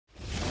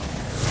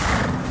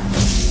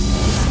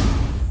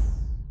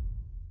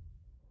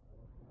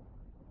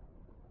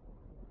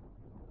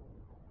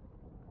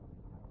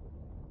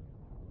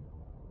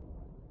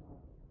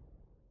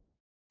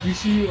you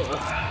see?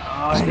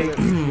 I hate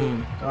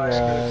you.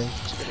 Right.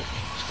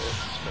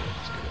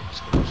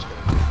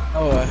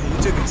 Oh,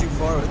 you took it too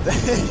far with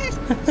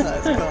that.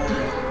 That's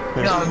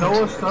calm. Yeah,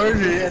 Noah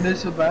started it, and then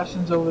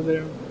Sebastian's over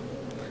there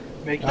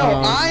making.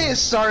 No, I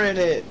started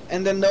it,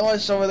 and then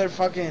Noah's over there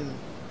fucking.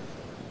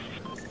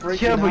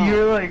 Yeah, but out.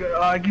 you're like,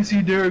 I can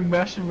see Derek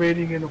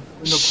masturbating in the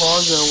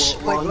plaza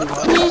while Like,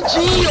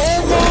 PG,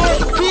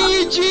 Omar!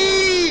 PG!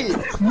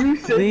 You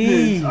said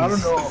Please. this. I don't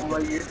know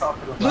what you're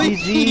talking about.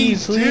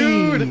 Please,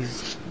 dude!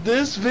 Please.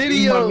 This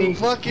video, Mommy.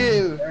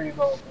 fucking. There you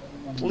go.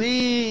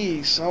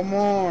 Please,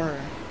 Omar.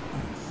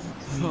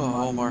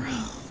 Oh, Omar.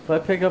 If I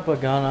pick up a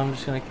gun, I'm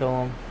just gonna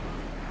kill him.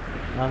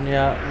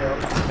 Yeah.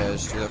 Okay,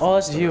 just do that Oh, from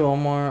it's the you, start.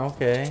 Omar.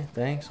 Okay,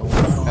 thanks, Omar.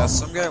 Yeah,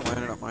 some guy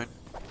landed on mine.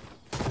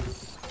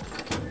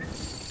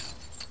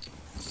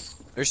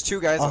 There's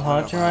two guys A on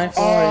mine. hunting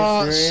rifle?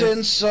 Are you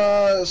serious?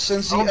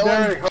 Since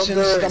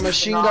the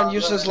machine gun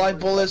uses live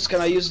bullets,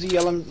 can I use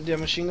the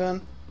machine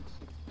gun?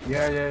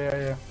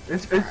 Yeah.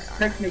 It's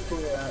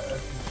technically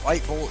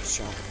Light bullets,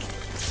 Sean.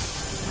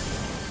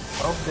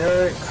 Oh,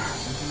 Derek.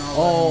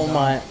 Oh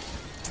my.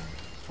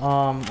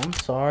 I'm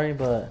sorry,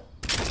 but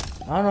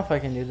I don't know if I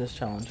can do this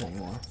challenge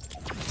anymore.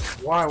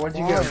 Why? What'd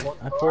you get?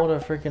 I pulled a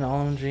freaking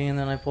OMG and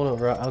then I pulled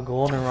a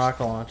golden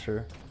rocket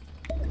launcher.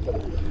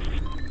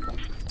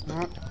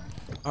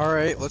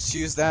 Alright, let's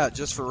use that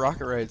just for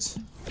rocket raids.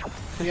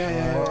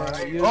 Yeah.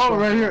 Oh,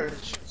 right here.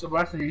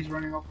 Sebastian, he's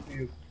running up to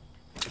you.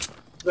 He's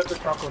at the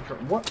chocolate truck.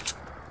 What?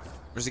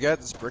 There's a guy at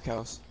this brick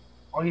house.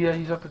 Oh yeah,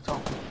 he's at the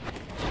top.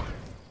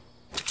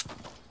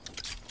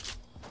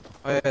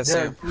 Oh yeah, see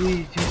Yeah, him.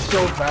 please, he's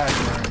so bad,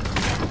 man.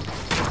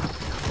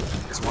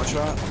 It's one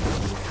shot.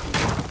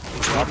 He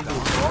dropped down.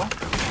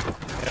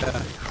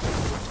 Yeah.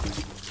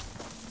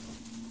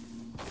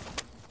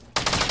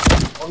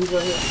 Oh, he's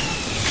right here.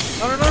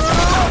 No!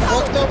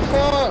 What the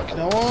fuck?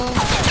 No one?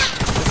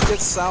 Let's get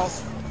south.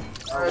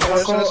 Alright,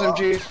 there's an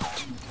SMG.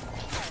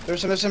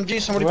 There's an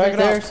SMG, somebody Right pick it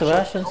there, up.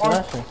 Sebastian.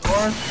 What?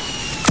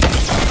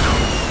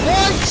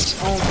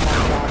 Oh my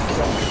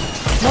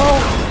god.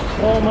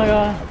 No! Oh my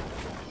god.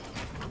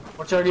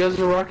 Watch out, he has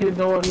a rocket.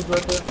 Noah, he's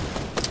right there.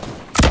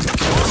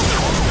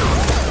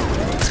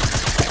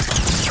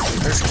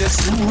 There's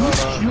kids shooting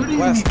west, me?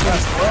 west,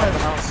 behind the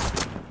house.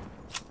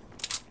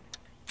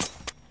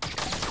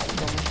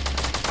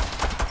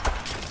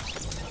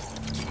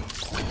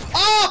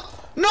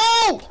 Oh!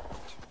 No!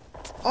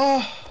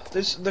 Oh,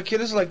 the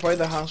kid is like by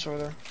the house over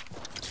there.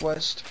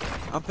 West.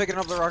 I'm picking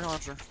up the rocket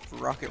launcher for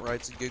rocket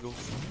rides and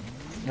giggles.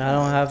 I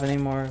don't have any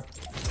more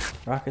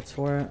rockets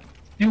for it.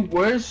 Dude,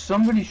 where's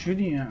somebody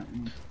shooting at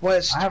me?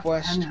 West, I have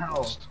west. 10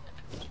 health.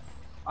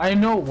 I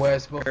know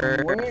West, but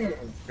from where?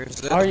 Here's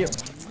it. Are you?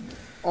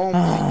 Oh my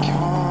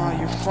god,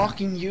 you're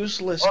fucking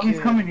useless, Oh, kid. he's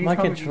coming, he's My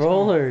coming.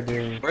 controller,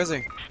 dude. Where is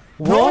he?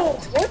 No,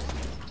 What? what?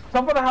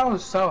 Top of the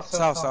house, south.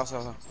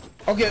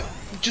 Okay,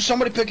 just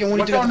somebody pick him. We need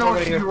Watch to get out, the no, fuck out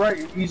to of your here.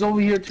 right. He's over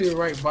here to your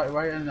right,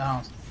 right in the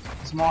house.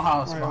 Small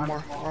house.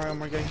 Alright,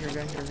 Omar, get in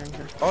here.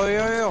 Oh,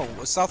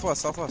 yeah.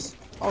 Southwest.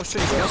 Oh,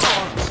 shit, he's got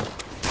arms.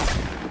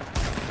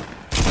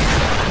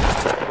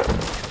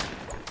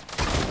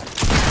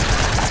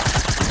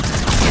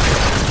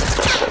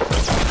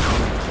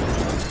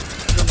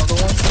 Another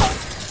one.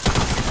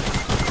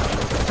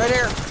 Right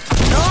here.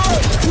 No!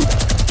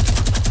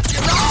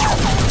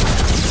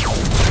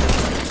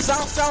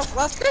 South.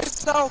 Last guy is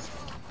south.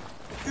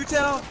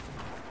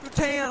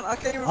 210. I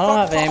can't even I don't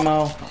have fucking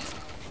ammo.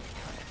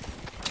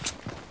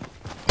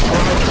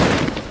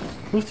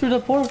 Who threw the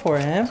portal for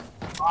him?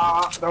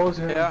 That was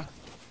him. Yeah.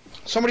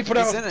 Somebody put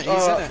He's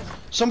out. in it.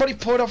 Somebody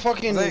put a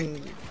fucking.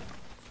 Zing.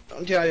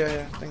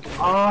 Yeah. Thank you.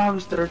 All I have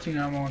is 13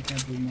 ammo. I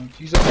can't do much.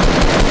 He's up.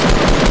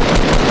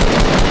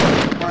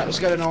 Alright, let's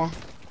get it, Noah.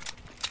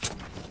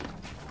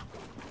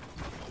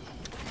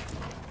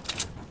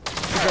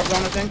 He dropped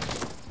down, I think.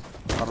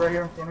 Right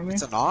here in front of me.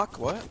 It's a knock?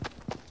 What?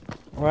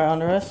 Right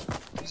under us?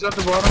 He's at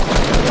the bottom.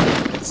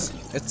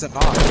 It's a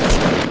knock.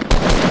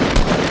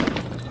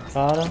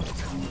 Got him.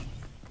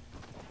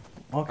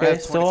 I Okay,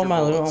 have still on 22 my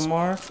loot, bullets.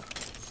 Omar.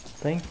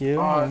 Thank you,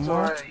 Oh, it's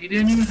Omar. alright. He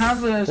didn't even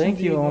have the SMG. Thank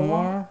you,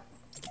 Omar.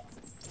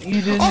 He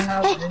didn't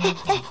have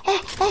anything.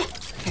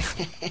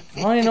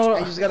 I don't even know.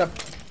 I just gotta.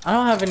 I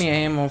don't have any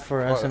ammo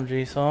for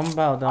SMG, so I'm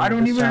about done. I with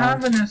don't this even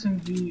have challenge. an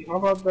SMG. How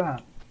about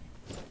that?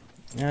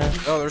 Yeah.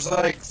 Oh, there's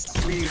like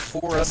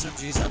 3-4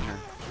 SMGs in here.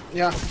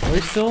 Yeah. Are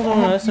we still doing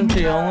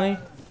SMG only?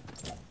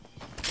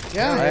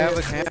 Yeah. I have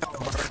a camp.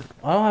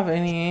 I don't have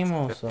any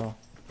ammo, so.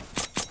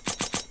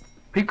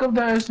 Pick up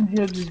that SMG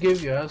I just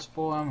gave you. It has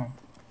full ammo.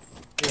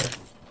 Here.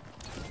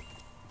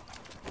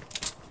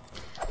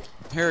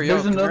 Here, yo,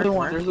 There's come another here,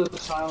 one. come here. There's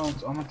a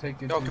silence. I'm gonna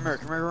take it. Yo, too. come here.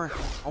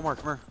 Omar,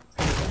 come here.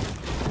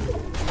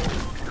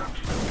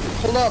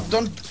 Hold up,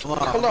 don't. Hold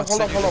on, Hold I'm up. gonna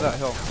send you to that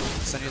hill.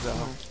 Send you to that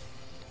hill.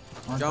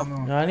 I'm Jump.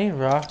 coming. No, I need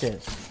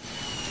rockets.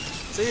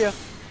 See ya.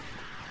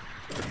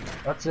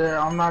 That's it.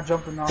 I'm not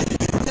jumping off.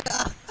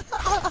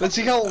 Let's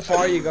see how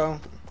far you go.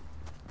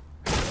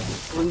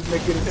 Please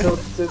make it until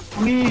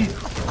please.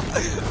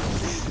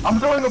 I'm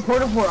throwing a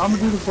porta fort. I'm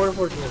gonna do the porta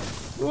fort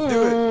too.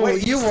 Do it.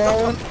 Wait, you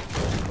won't.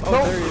 Oh,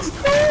 No. there he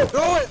is.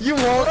 No. You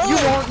won't. You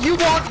won't. You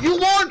won't. You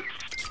won't.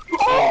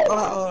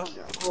 Oh,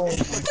 Oh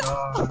my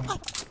god.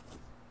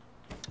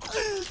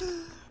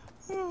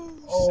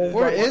 Oh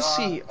Where my is god.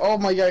 he? Oh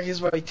my god, he's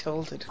very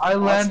tilted. I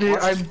landed.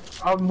 watch.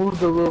 I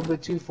moved a little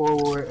bit too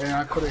forward, and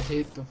I could have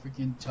hit the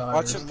freaking tires.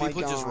 watch some my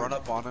people just God. run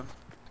up on him.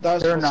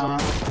 That's They're what's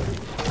not. up.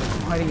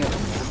 I'm hiding it.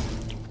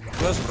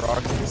 Who has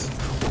rockets?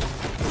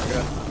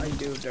 Yeah. I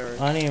do, Derek.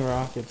 I need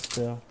rockets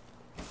too.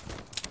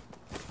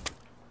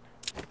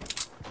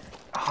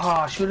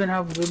 Ah, I shouldn't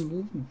have been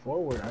moving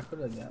forward. I could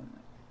have done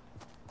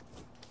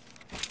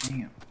it.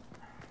 Damn.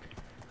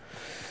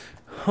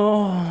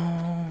 Oh.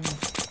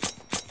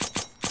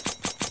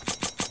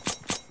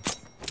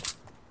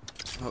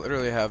 I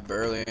literally have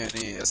barely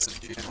any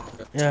SMG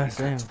ammo. Yeah,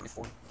 same.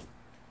 24.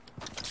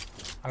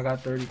 I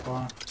got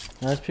 35.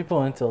 There's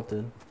people in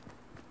tilted.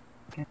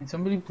 Can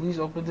somebody please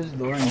open this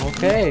door?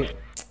 Okay.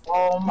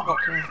 Oh my.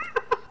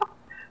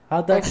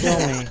 How'd that kill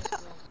me?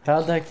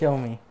 How'd that kill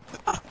me?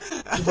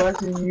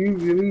 Sebastian, you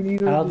really need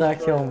to. How'd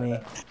that kill me?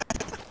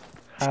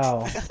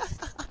 How?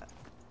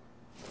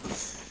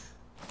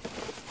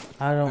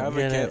 I don't have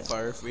get a it.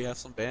 campfire if we have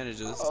some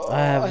bandages. I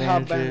have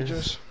have bandages.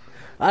 bandages.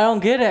 I don't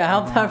get it.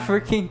 How'd that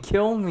freaking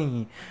kill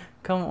me?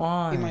 Come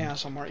on. Eat my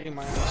ass, Omar. Eat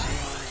my ass.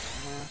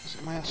 Eat my ass.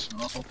 Eat my ass.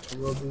 Oh, I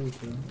will do it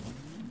too.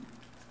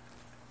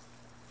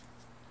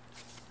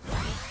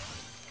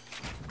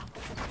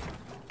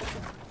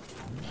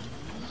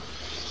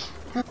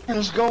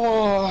 Let's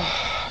go,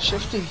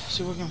 Shifty.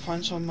 See if we can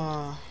find some,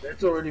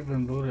 It's already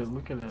been looted.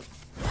 Look at it.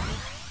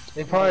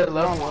 They probably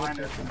left no, behind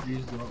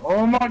SMGs though.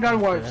 Oh my god,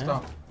 wipe Okay.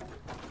 stop.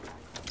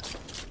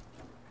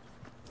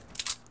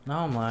 No,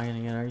 I'm lagging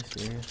again. Are you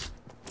serious?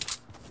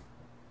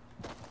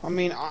 I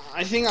mean,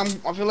 I think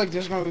I feel like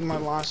this is gonna be my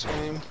last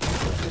game.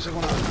 Because I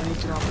need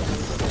to know.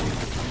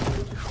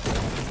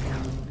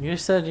 You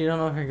said you don't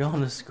know if you're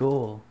going to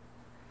school.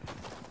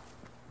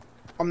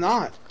 I'm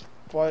not.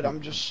 But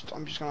I'm just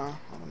gonna,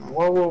 I don't know.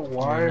 Whoa,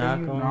 why You're are not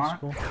you going not? to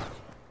school?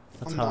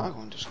 That's I'm hot. not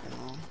going to school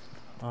now.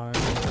 Alright.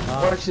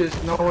 Watch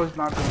this. Noah's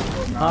not gonna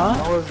go now. Huh?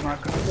 Noah's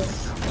not gonna go.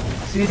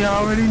 See, I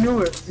already knew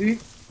it. See?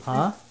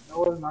 Huh?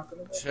 Noah's not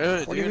gonna go.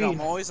 Shit, What do you dude, I'm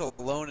mean? always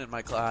alone in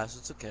my class.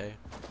 It's okay.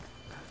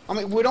 I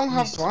mean, we don't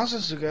have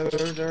classes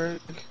together, Derek.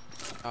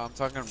 I'm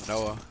talking to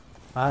Noah.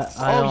 I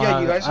Oh, don't yeah,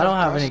 have, you guys I don't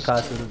have have any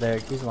classes classes with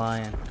Derek. He's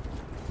lying.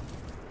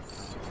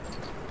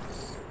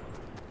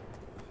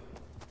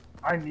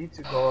 I need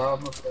to go or I'm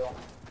gonna fail.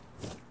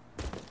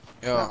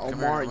 Yo, Yeah, come here.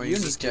 Omar, I'm gonna you use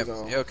need this to camp.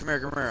 go. Yo, come here.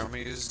 I'm gonna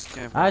use this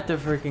camp. I have to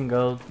freaking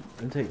go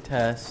and take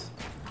tests.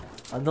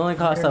 The only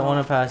class I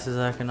want to pass is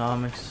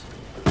economics.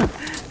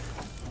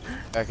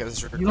 Back at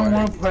this You don't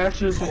want required. to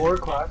pressure core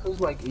classes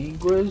like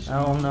English?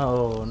 I don't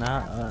know.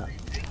 Not.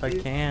 If I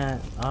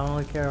can't. I don't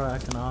really care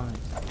about economics.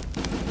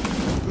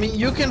 I mean,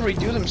 you can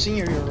redo them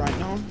senior year right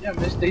now. Yeah,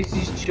 Miss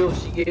Stacy's chill.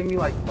 She gave me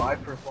like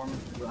 5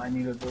 performances that I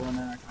need to do and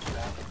then I come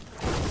back.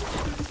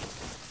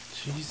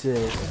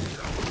 Jesus.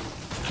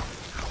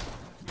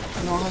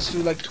 No, it has to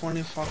do like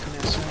 20 fucking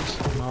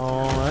essays.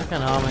 No,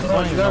 economics. I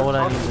don't even know what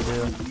I need to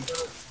do.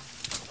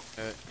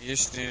 You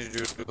just need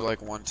to do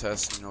like one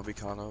test and you'll be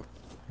caught up.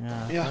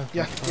 Yeah.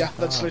 Yeah,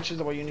 that's literally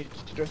the way you need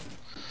to do it.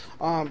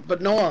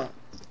 But Noah,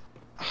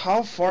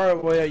 how far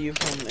away are you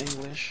from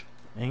English?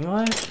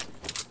 English?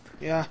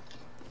 Yeah.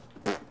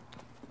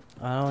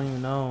 I don't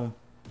even know.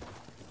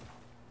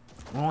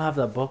 I don't have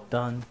that book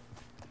done.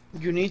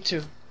 You need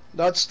to.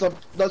 That's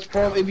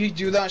probably, if you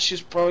do that,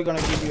 she's probably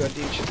gonna give you a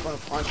D. She's gonna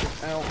punch your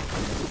tail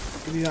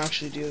if you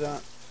actually do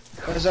that.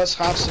 Because that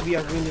has to be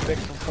a really big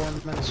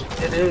performance.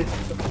 It is.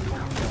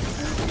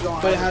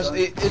 But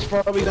it's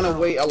probably gonna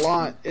weigh a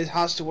lot. It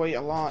has to weigh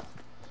a lot.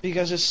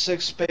 Because it's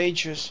 6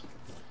 pages.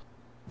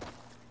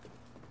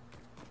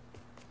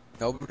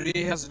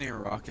 Nobody has any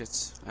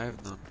rockets. I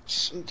have none.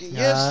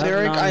 Yes,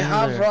 Derek, none I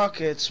have either.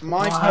 rockets.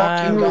 My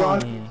Why fucking me?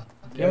 god.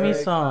 Give me Derek,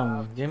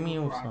 some. Give me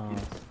some.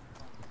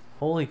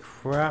 Holy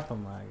crap,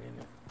 I'm lagging.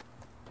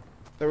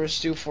 There is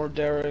 2 for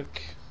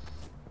Derek.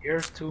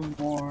 Here's 2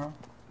 more.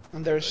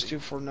 And there's 2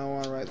 for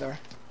Noah right there.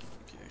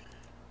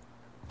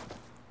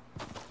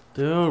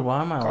 Dude,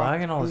 why am I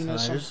lagging all the you time?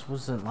 know I just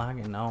wasn't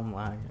lagging. Now I'm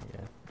lagging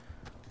again.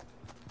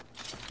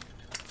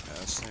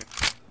 Yeah, same.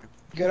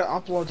 You gotta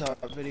upload that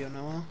video,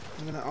 Noah.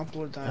 I'm gonna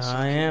upload that.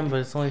 I am,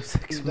 but it's only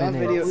 6 That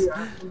minutes.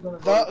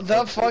 video-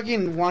 That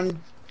fucking one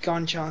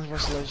gun challenge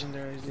was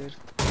legendary, dude.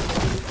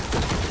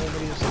 That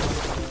video's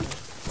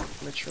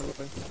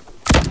literally.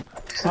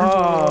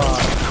 Oh,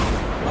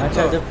 I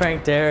tried to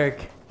prank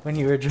Derek when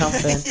you were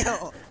jumping.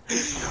 Yo,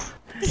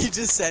 you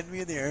just sent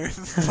me in the air.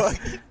 Fuck.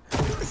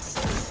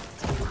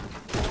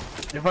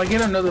 If I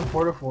get another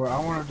Porta 4, I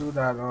want to do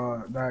that,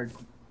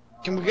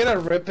 Can we get a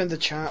rip in the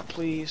chat,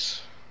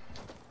 please?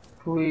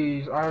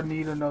 please, I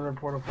need another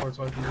Porta 4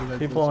 so I can do that.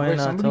 People Wait, in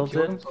somebody killed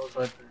tilted. themselves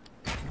right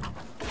there.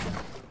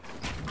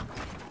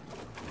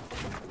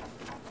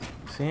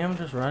 See him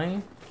just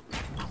running?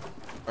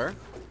 Where?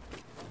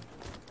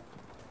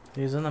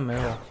 He's in the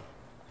middle.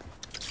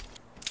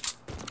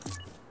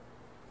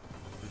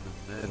 In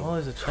the middle. Oh,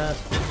 there's a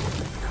chest.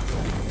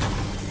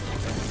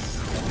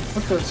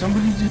 What the?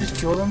 Somebody just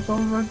killed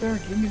themselves right there?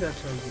 Give me that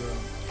chug, bro.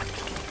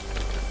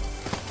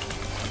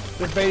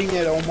 They're baiting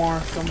it,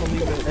 Omar. Don't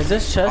believe it. Is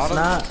this chest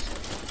not?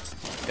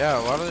 Yeah,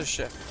 a lot of this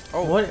shit.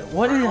 Oh,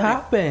 What did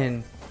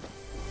happen?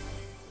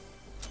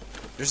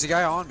 There's a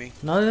guy on me.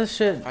 None of this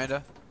shit.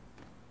 Kinda.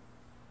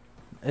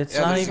 It's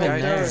Yeah, not there's even a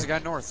guy, there. There's a guy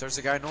north. There's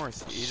a guy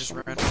north. He just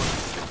ran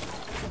north.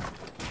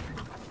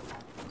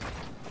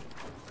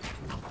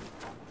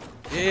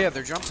 Yeah,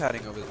 they're jump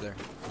padding over there.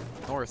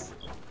 North.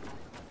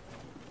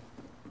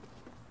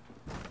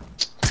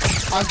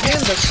 Again,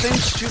 the same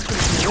stupid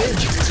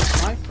glitch with the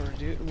sniper,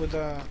 dude. With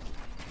the.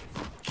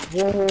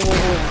 Whoa, whoa, whoa,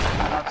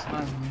 whoa. Not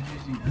sniper, we're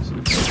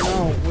using SMG.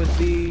 No, with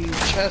the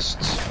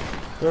chests.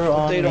 They're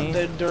on me.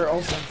 They're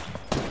open.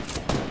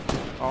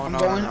 Oh I'm no,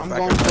 going. no, I'm back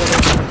going up. for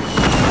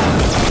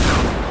it.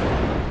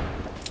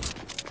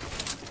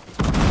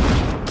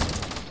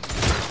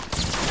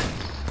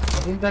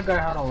 I think that guy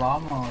had a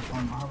llama or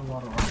something. I have a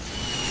lot of llama.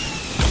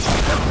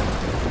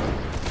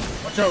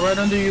 Watch out, right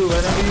under you,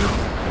 right under you.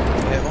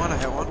 Hit one, I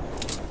hit one.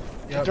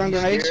 I'm throwing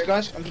grenades,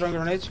 guys. I'm throwing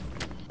grenades.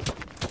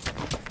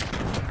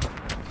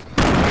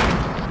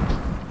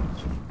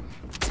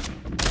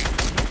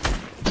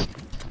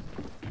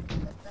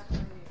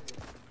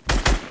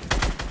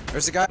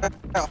 There's a guy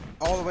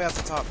all the way at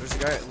the top. There's a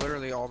guy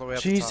literally all the way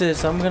at the top.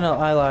 Jesus,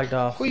 I lagged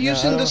off. We're Yeah,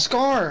 using the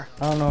scar.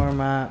 I don't know where I'm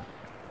at.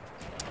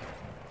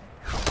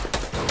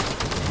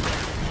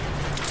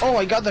 Oh,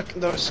 I got the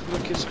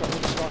kid's scar.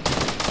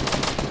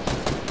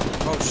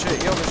 Oh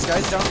shit, yo, this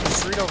guy's down the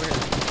street over here.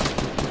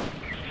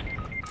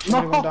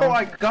 No,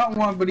 I got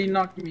one, but he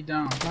knocked me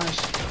down.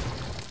 Nice.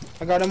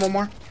 I got him one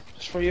more.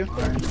 Just for you.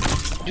 Right.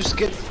 Just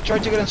try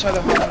to get inside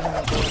the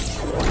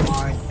house.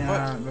 I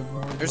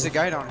can't. There's a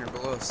guy down here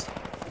below us.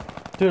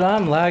 Dude,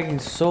 I'm lagging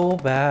so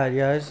bad.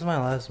 Yeah, this is my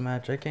last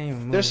match. I can't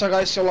even move. There's a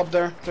guy still up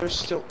there.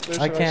 There's a guy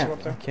still up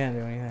I there. can't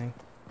do anything.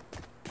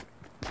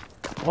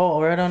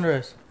 Oh, right under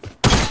us.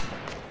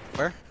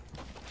 Where?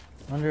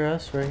 Under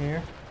us, right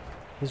here.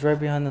 He's right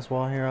behind this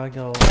wall here. I'll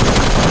go.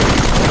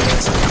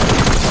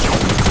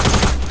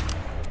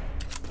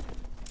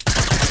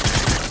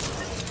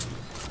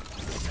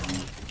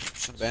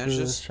 Some Screw this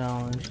bandages?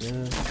 challenge,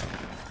 dude.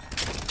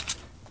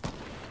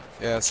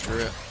 Yeah, screw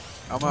it.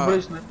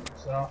 Somebody sniped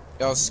himself.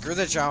 Yo, screw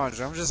the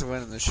challenge. I'm just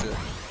winning this shit.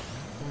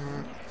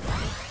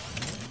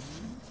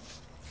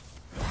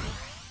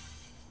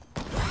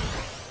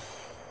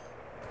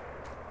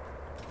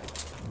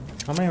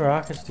 How many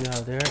rockets do you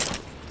have, Derek?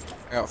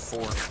 I got 4.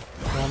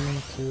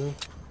 One, two.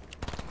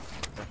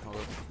 Okay, hold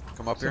up.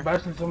 Come up here.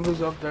 Sebastian,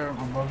 somebody's up there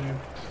above you.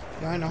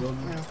 Yeah, I know. I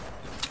know.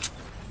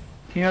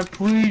 Can I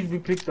please be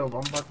picked up? I'm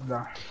about to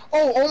die.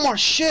 Oh, Omar,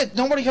 shit!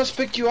 Nobody has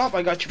picked you up.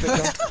 I got you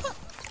picked up.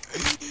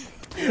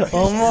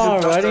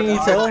 Omar, why didn't you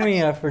tell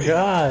me? I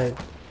forgot.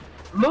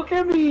 Look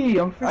at me!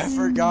 I'm freaking... I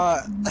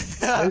forgot.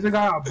 There's a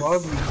guy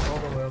above me all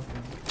the way up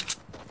there.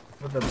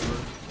 With the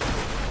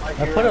bird.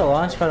 I put a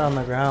launch pad on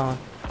the ground.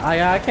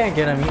 I can't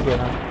get him. You get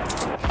him.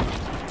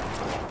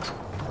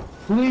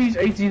 Please,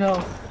 18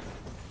 health.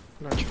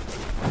 Gotcha.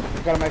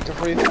 Got him active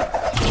for you. I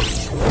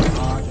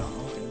don't.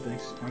 Okay,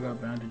 thanks. I got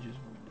bandages.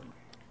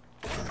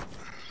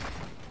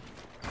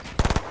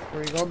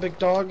 There you go, big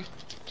dog.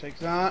 Take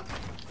that.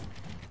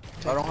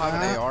 I don't have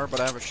that. an AR, but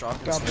I have a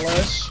shotgun. God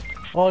bless.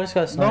 Oh, this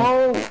guy's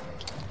sniped.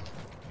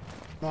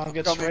 No! No,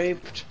 gets Coming.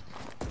 raped.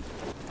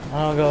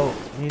 I don't go.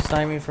 You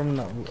sniped me from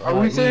the. Are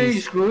we saying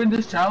east. screwing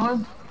this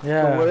challenge? Or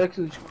Yeah. we're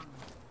actually screwing?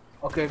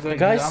 Okay, good. The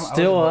guy's I'm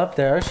still up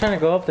there. I was trying to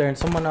go up there and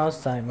someone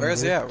else sniped me. Where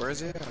is he dude. at? Where is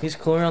he at? He's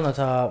clear on the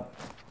top.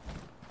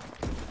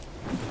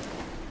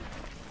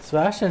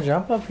 Sebastian,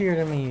 jump up here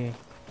to me.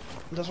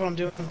 That's what I'm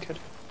doing, kid.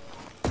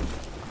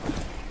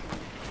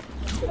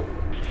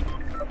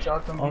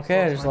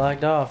 Okay, I just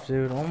lagged off,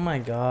 dude. Oh my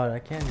god, I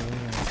can't do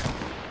anything.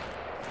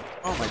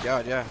 Oh my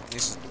god, yeah.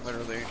 He's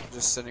literally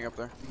just sitting up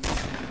there.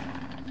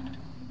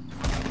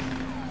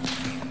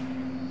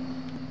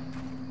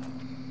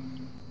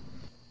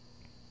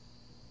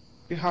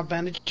 You have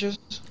bandages?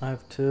 I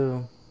have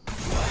 2.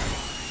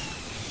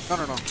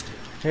 No.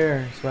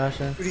 Here,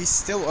 Sebastian. Dude, he's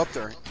still up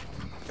there.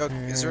 Yo,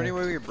 is there any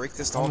way we can break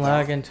this all I'm down?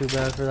 lagging too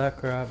bad for that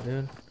crap,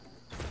 dude.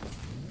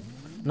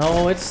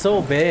 No, it's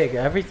so big.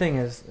 Everything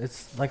is,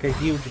 it's like a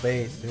huge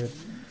base, dude.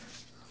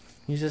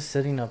 He's just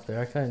sitting up there.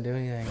 I couldn't do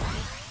anything.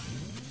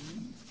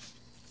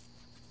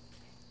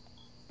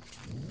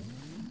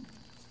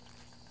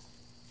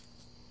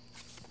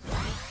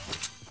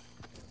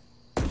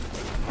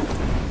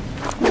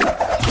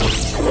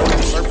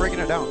 Start breaking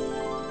it down.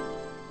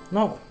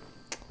 No.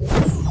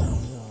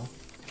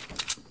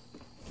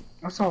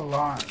 That's a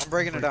lot. I'm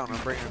breaking it down.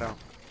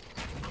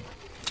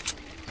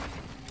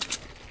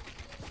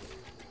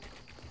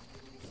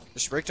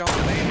 Just break down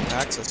the main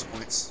access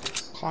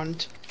points.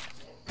 Cunt.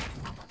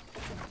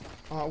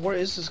 Where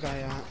is this guy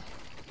at?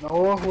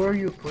 Noah, who are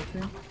you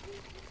pushing?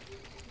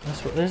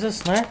 There's a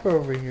sniper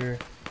over here.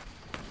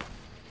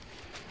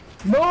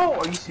 No!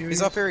 Are you serious?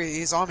 He's up here.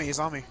 He's on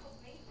me.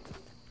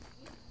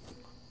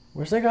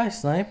 Where's that guy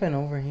sniping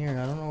over here?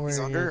 I don't know where He's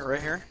he under, is.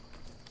 right here.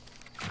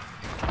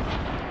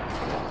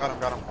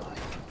 Got him.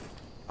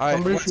 Alright,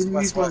 Somebody west, shooting me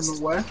west, from west.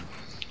 the west.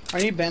 I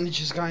need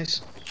bandages,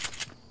 guys.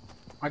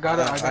 I got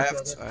it. I I got have,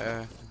 it.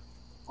 uh,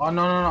 Oh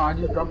no. I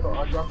just dropped.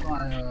 I dropped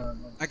my.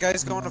 that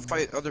guy's going to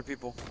fight other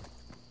people.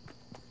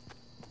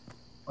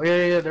 Oh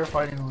yeah. They're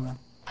fighting on them.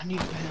 I need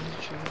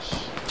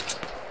bandages.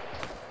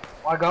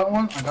 Oh, I got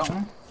one.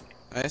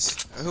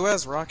 Nice. Who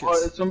has rockets?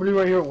 Oh, it's somebody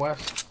right here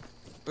west.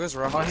 Who has Oh,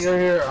 rockets?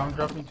 here. I'm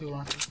dropping 2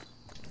 rockets.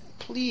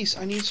 Please,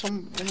 I need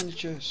some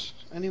bandages.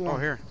 Anyone? Oh,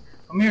 here.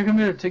 Come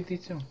here. Take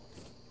these 2.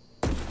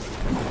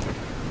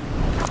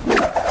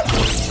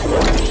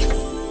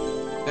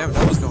 Damn,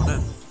 that was going in.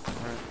 Alright.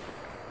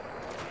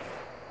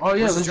 Oh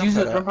yeah, Where's the let's jump use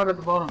pad it. at? Jump out at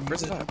the bottom.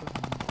 Where's Use it it. at?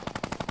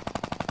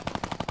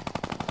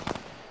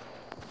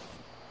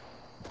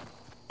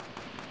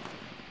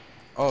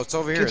 Oh, it's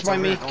over here. Kids It's by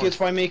over me, here. kids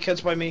by me,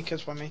 kids by me,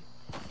 kids by me.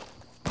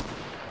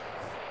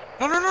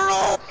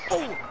 No!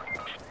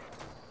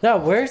 Yeah,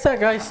 where's that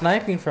guy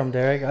sniping from,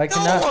 Derek? I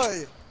cannot.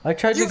 No! I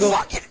tried You to go.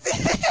 fucking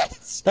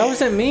bitch! That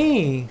wasn't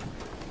me.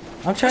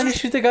 I'm trying to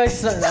shoot the guy.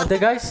 The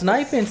guy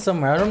sniping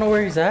somewhere. I don't know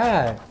where he's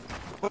at.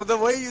 Well, the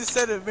way you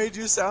said it made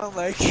you sound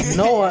like.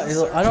 No,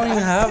 I don't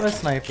even have a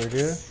sniper,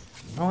 dude.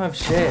 I don't have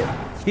shit.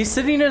 He's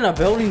sitting in a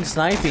building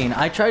sniping.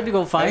 I tried to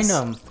go find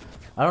him.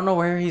 I don't know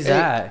where he's Hey,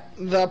 at.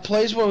 The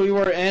place where we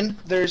were in,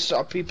 there's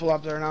people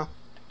up there now.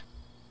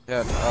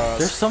 Yeah,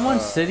 There's someone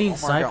sitting Omar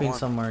got sniping one.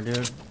 somewhere,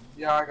 dude.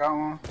 Yeah, I got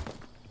one.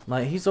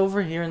 Like, he's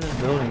over here in this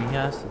building. He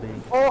has to be.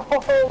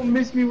 Oh,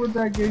 miss me with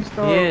that gay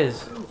stuff. He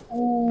is.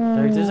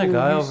 Ooh, There's a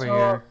guy he over saw-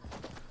 here.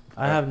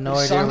 I have no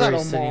I saw idea where that,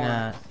 he's sitting Omar.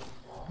 at.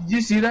 Did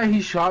you see that?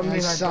 He shot me. I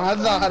and saw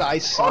dropped that, I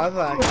saw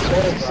that.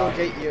 I still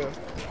get you.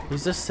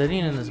 He's just sitting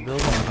in this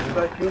building, dude.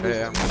 Like, he was-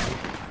 Yeah.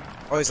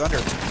 Oh, he's under.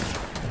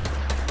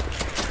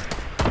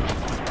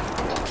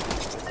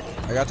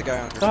 I got the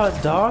guy under.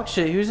 God, dog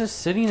shit. He was just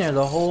sitting there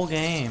the whole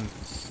game.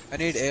 I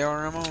need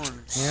AR ammo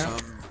and Yeah.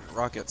 some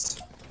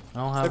rockets. I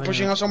don't have They're any.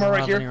 pushing us I somewhere don't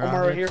right have here. any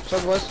Omar right rockets. here.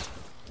 Southwest.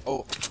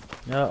 Oh,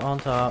 Yeah, on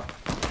top.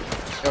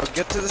 yo,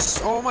 get to this.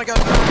 Oh my god.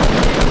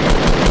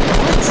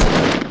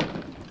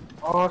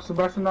 What? Oh,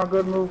 Sebastian, not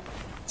good move.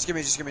 Just give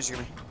me.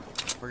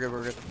 We're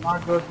good.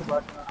 Not good,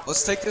 Sebastian.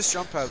 Let's take this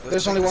jump pad.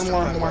 There's only one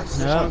more. There's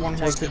Yeah, only one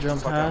more. take the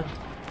jump pad.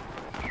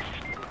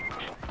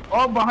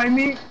 Oh, behind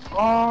me.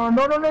 Oh,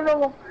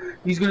 no.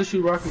 He's gonna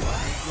shoot rockets.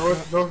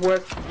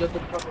 Northwest. Get the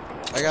fucking.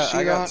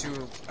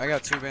 I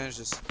got two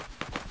bandages.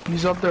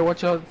 He's up there.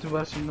 Watch out,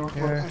 Sebastian.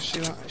 Northwest. I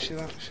see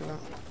that.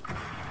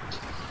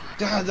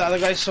 God, the other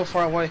guy's so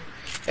far away.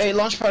 Hey,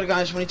 launch pad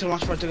guys, we need to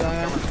launch pad the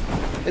guy.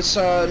 It's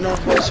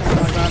northwest, something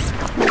like that.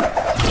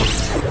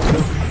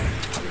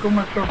 Look at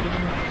my stuff.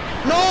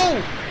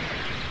 No!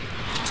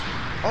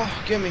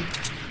 Oh, give me.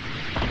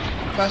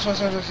 Fast,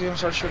 you don't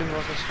start shooting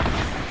rockets.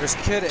 There's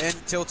kid in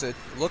tilted.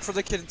 Look for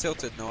the kid in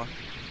tilted, Noah.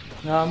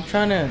 No, I'm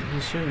trying to.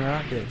 He's shooting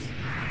rockets.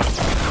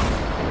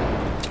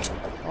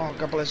 Oh,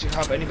 God bless you.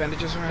 Have any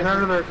bandages or Get out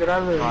anything?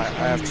 of there. I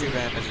have 2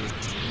 bandages.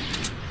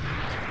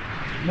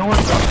 No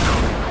one's up.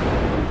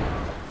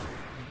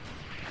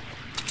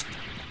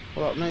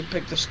 Hold up, let me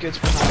pick the skids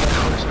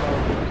behind us.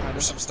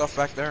 There's some stuff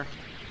back there.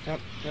 Yep.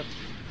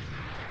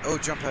 Oh,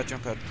 jump pad.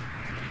 Yep,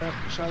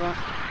 saw that.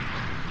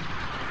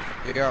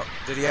 Yeah,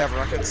 did he have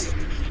rockets?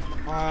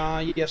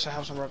 Yes, I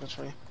have some rockets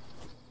for you.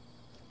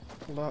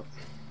 Hold up.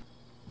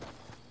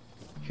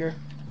 Here.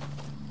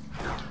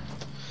 I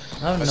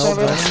have I no saw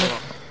building.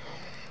 that.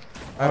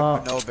 I have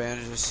Uh, no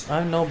bandages. I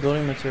have no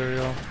building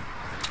material.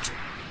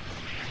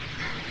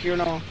 Here,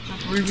 no.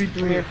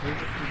 3v3 here.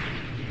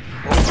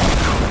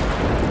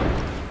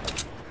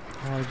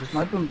 Oh, I just.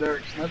 Snipe them,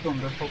 Derek. Snipe them.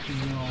 They're poking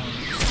you on.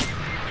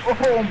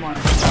 Oh my.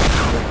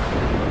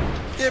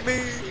 Get me!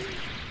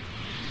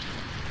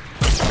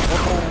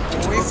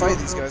 When we fight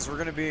these guys, we're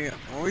gonna be.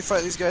 When we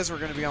fight these guys, we're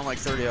gonna be on like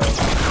 30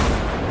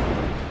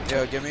 health.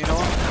 Yo, give me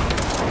Noah.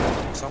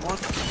 Someone.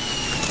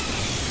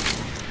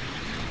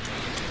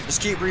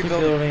 Just keep Keep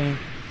rebuilding. building.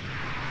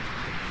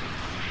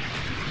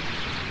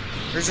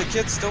 There's a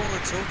kid still in the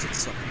tilted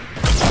somewhere.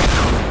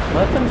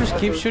 Let them just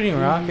keep shooting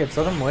rockets.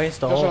 Let them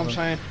waste all That's what of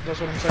I'm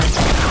them.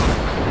 saying.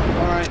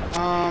 Alright,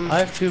 I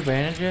have 2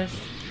 bandages.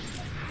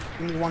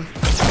 give me one.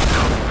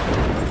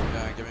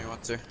 Yeah, give me one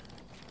too.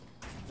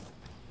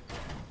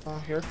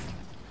 Here.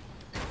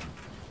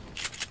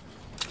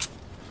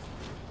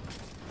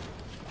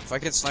 If I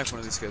can snipe one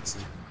of these kids.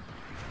 Then.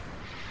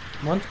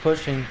 One's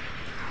pushing.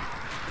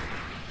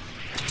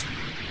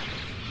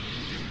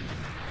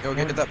 Yo,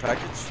 get that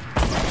package.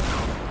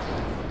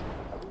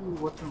 Ooh,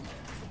 what's up?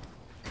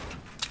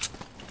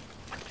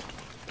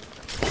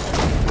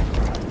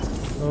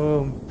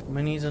 Oh,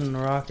 minis and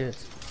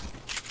rockets.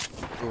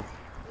 Ooh.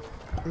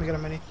 Let me get a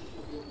mini.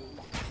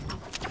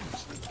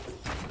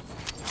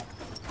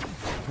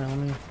 Tell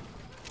me.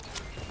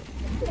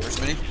 Where's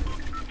Mini?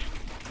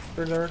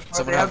 Here, there.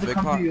 Someone They have have a to big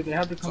come pot. to you. They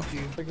have to come to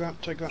you. Take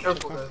that.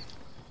 Careful, guys.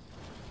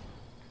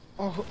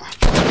 Oh.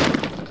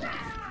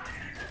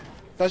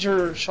 That's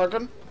your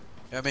shotgun?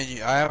 Yeah, I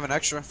mean, I have an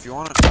extra if you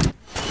want it.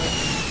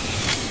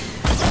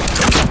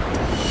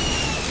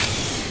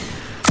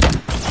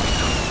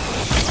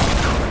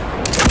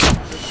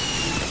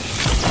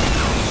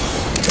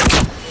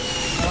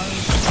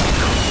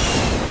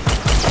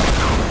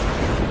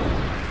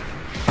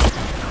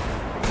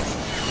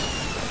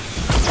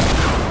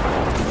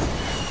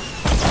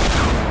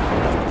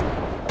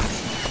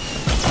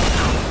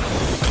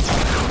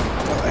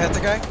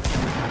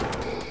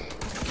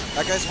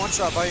 guy's one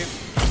shot by you.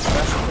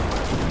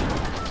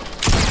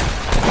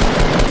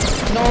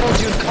 No,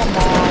 dude, come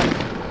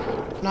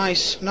on.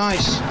 Nice,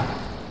 nice.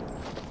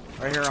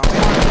 Right here on me.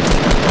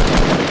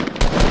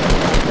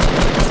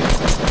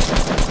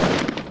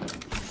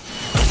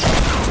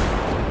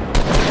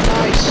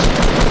 Nice.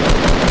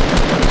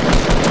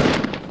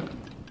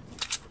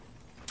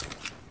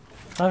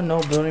 I have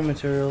no building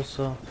materials,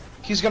 so.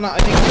 He's gonna, I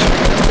think he's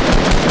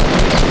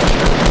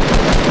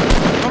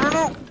No, no,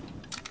 no!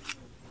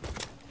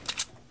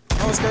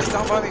 Oh, this guy's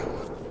down by me.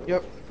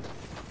 Yep.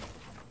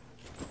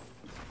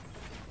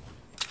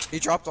 He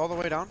dropped all the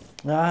way down.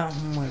 Ah,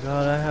 oh my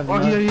god, I have Oh,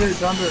 no. here,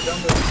 down there,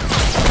 down there.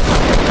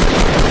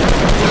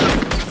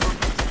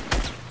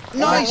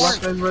 Nice!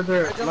 Last guy's right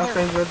there, last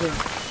guy's right there.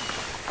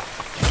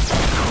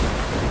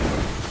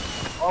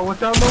 Oh,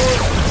 what's up, Lord?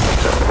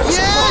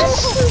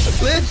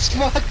 Yes! Let's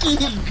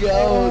fucking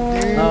go,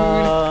 dude.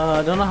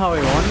 I don't know how we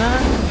won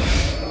that.